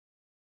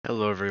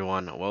Hello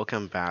everyone,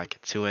 welcome back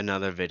to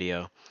another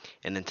video.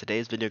 And in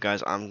today's video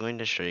guys, I'm going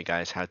to show you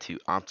guys how to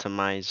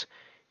optimize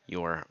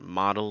your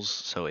models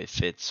so it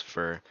fits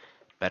for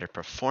better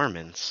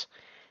performance.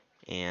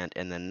 And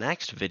in the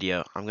next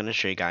video, I'm going to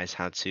show you guys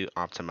how to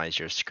optimize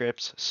your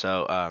scripts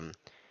so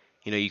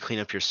you clean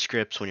up your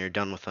scripts when you're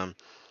done with them,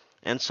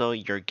 and so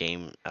your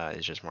game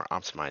is just more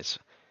optimized,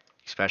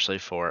 especially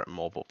for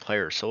mobile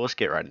players. So let's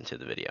get right into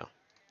the video.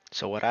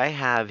 So what I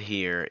have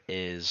here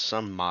is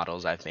some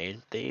models I've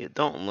made. They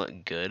don't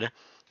look good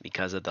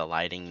because of the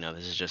lighting.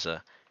 This is just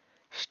a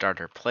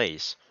starter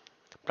place.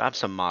 But I have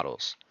some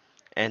models,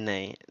 and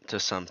they, to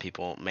some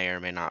people, may or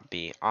may not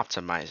be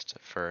optimized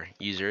for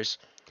users.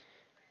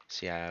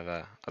 See, I have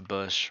a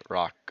bush,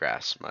 rock,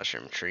 grass,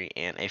 mushroom, tree,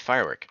 and a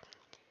firework.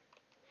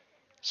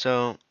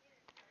 So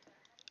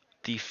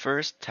the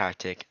first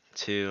tactic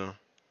to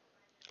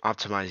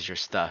optimize your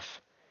stuff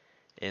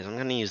is I'm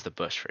going to use the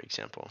bush, for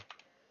example.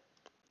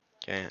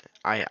 Okay,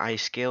 I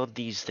scaled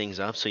these things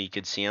up so you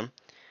could see them.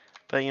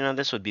 But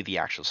this would be the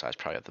actual size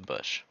probably of the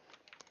bush.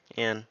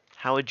 And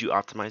how would you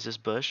optimize this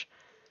bush?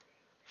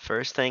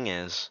 First thing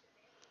is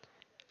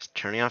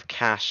turning off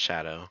cast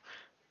shadow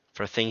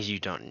for things you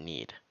don't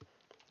need.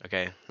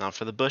 Okay, now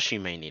for the bush you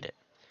may need it,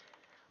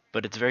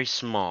 but it's very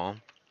small,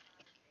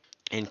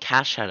 and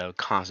cast shadow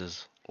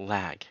causes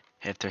lag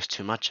if there's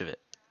too much of it,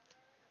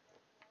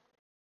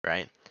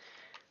 right?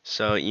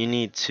 So you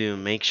need to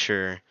make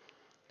sure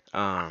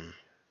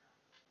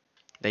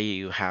that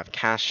you have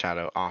cast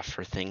shadow off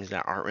for things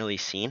that aren't really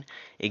seen.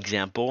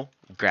 Example,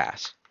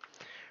 grass.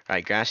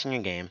 Right, grass in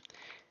your game,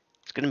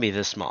 it's going to be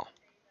this small.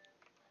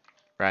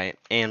 Right?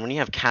 And when you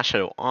have cast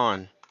shadow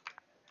on,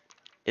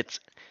 it's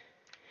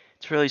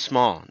really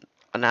small.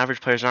 An average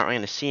player's not really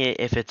going to see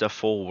it if it's a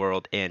full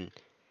world and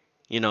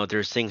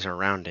there's things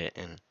around it,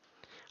 and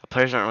a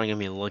player's not really going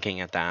to be looking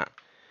at that.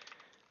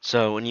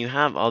 So when you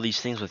have all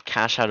these things with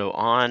cast shadow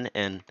on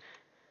and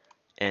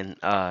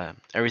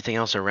everything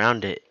else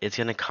around it, it's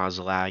going to cause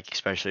lag,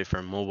 especially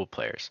for mobile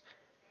players.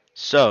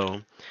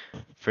 So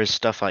for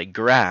stuff like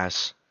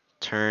grass,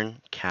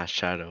 turn cast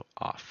shadow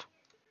off.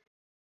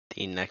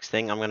 The next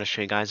thing I'm going to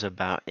show you guys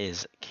about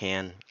is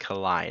can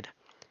collide.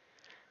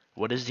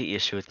 What is the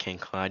issue with can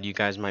collide, you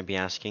guys might be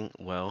asking?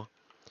 Well,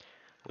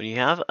 when you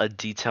have a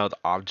detailed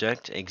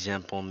object,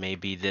 example,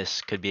 maybe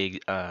this could be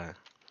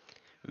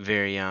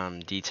very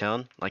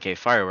detailed, like a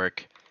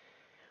firework.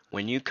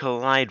 When you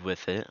collide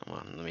with it,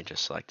 well, let me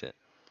just select it.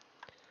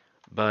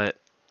 But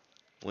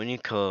when you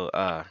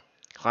collide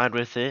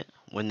with it,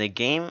 when the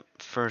game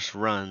first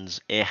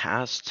runs, it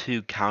has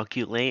to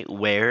calculate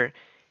where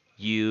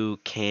you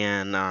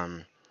can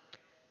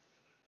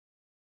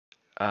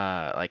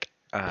like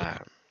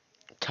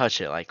touch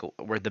it, like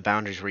where the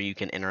boundaries where you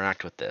can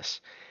interact with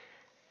this.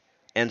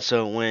 And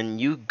so when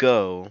you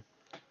go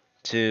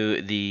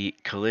to the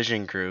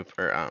collision group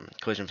or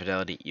collision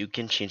fidelity, you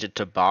can change it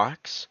to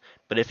box.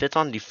 But if it's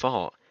on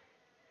default,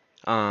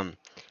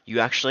 you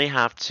actually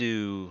have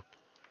to,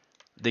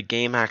 the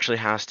game actually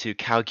has to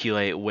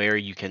calculate where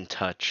you can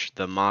touch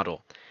the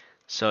model.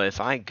 So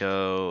if I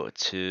go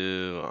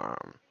to,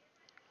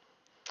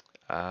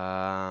 hold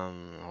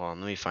on,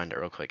 let me find it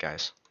real quick,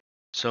 guys.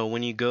 So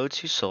when you go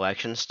to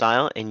selection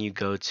style and you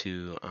go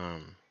to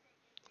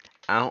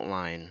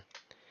outline,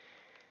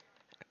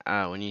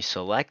 when you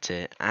select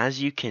it,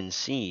 as you can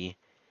see,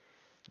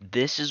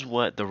 this is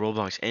what the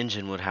Roblox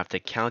engine would have to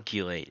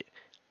calculate.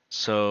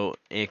 So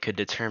it could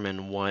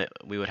determine what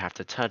we would have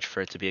to touch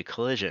for it to be a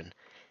collision.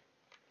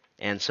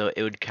 And so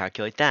it would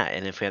calculate that.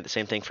 And if we have the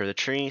same thing for the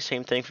tree,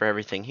 same thing for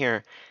everything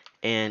here.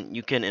 And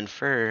you can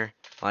infer,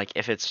 like,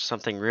 if it's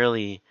something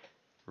really,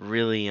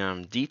 really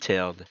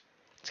detailed,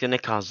 it's going to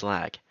cause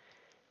lag.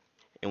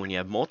 And when you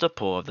have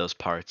multiple of those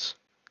parts,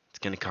 it's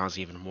going to cause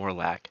even more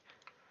lag.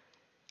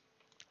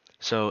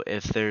 So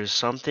if there's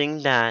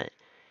something that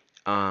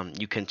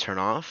you can turn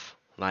off,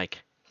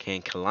 like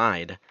can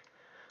collide,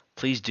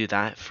 please do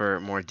that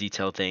for more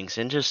detailed things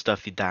and just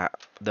stuff that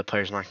the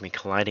player's not going to be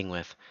colliding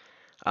with.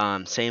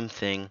 Same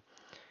thing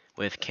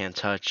with can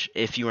touch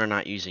if you are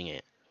not using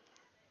it.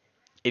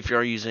 If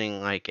you're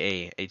using like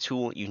a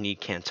tool, you need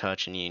can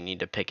touch and you need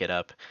to pick it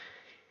up.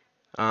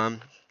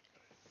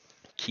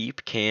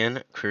 Keep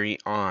can query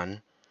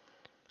on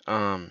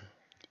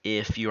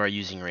if you are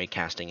using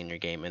raycasting in your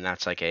game, and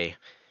that's like a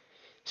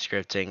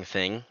scripting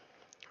thing,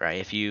 right?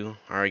 If you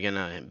are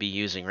gonna be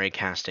using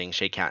raycasting,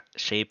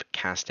 shape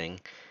casting,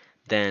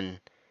 then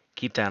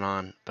keep that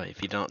on. But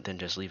if you don't, then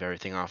just leave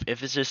everything off. If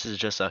this is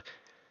just a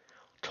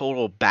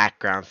total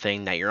background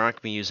thing that you're not going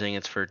to be using,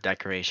 it's for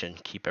decoration,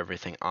 keep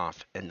everything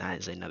off. And that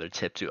is another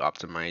tip to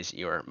optimize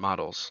your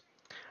models.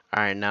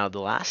 Alright, now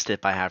the last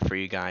tip I have for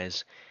you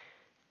guys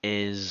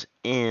is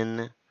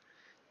in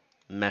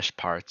mesh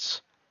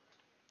parts,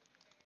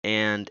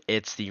 and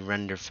it's the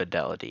render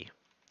fidelity.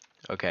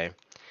 Okay,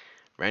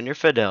 render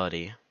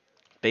fidelity,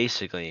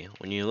 basically,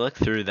 when you look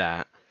through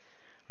that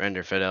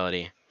render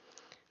fidelity,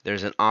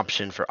 there's an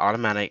option for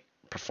automatic,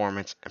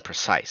 performance, and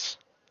precise.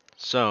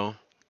 So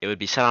it would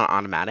be set on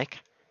automatic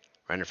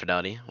render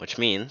fidelity, which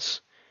means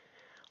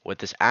What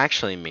this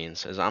actually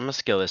means is I'm going to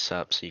scale this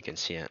up so you can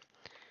see it.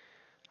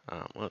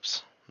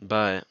 Whoops.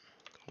 But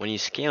when you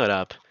scale it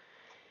up,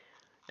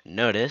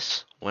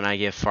 notice when I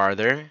get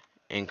farther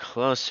and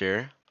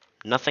closer,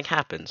 nothing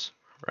happens,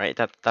 right?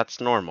 That's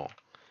normal.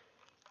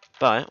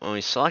 But when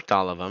we select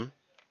all of them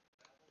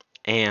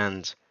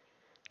and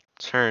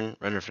turn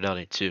render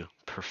fidelity to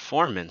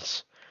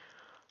performance,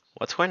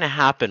 what's going to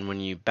happen when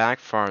you back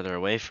farther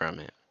away from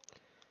it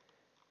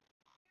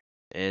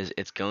is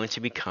it's going to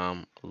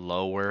become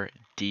lower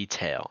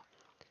detail.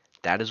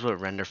 That is what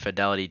render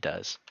fidelity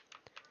does.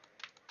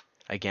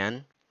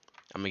 Again,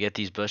 I'm going to get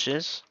these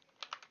bushes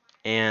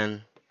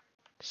and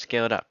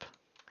scale it up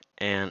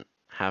and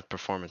have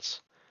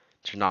performance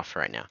turned off for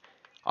right now.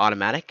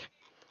 Automatic,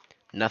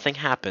 nothing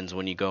happens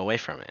when you go away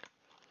from it.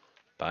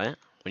 But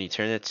when you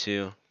turn it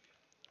to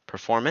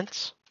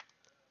performance,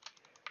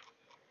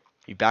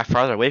 you back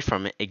farther away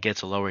from it, it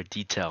gets lower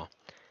detail.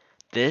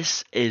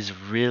 This is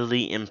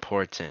really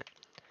important.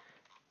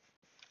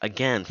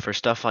 Again, for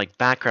stuff like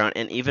background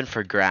and even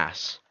for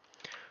grass.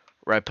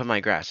 Where I put my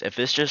grass. If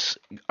it's just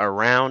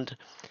around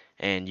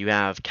and you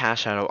have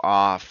cast shadow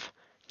off,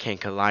 can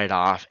collide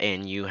off,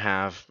 and you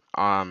have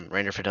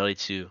render fidelity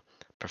to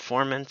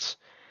performance,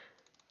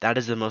 that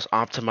is the most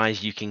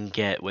optimized you can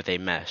get with a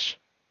mesh.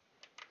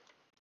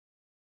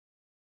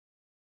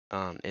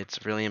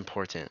 It's really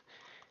important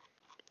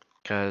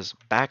because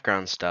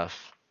background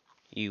stuff,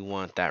 you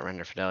want that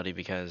render fidelity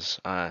because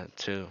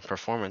to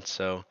performance.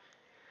 So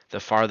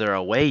the farther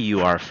away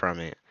you are from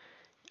it,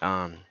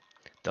 um,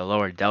 the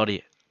lower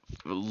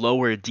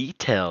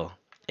detail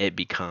it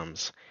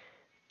becomes,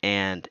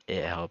 and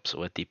it helps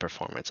with the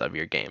performance of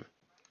your game.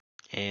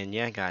 And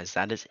yeah, guys,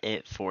 that is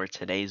it for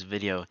today's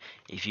video.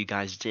 If you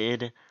guys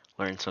did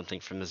learn something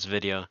from this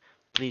video,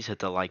 please hit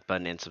the like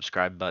button and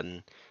subscribe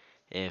button.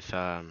 If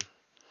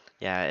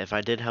yeah, if I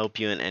did help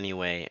you in any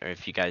way, or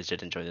if you guys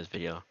did enjoy this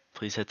video,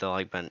 please hit the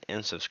like button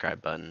and subscribe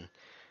button.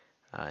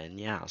 And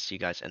yeah, I'll see you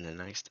guys in the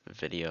next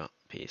video.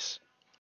 Peace.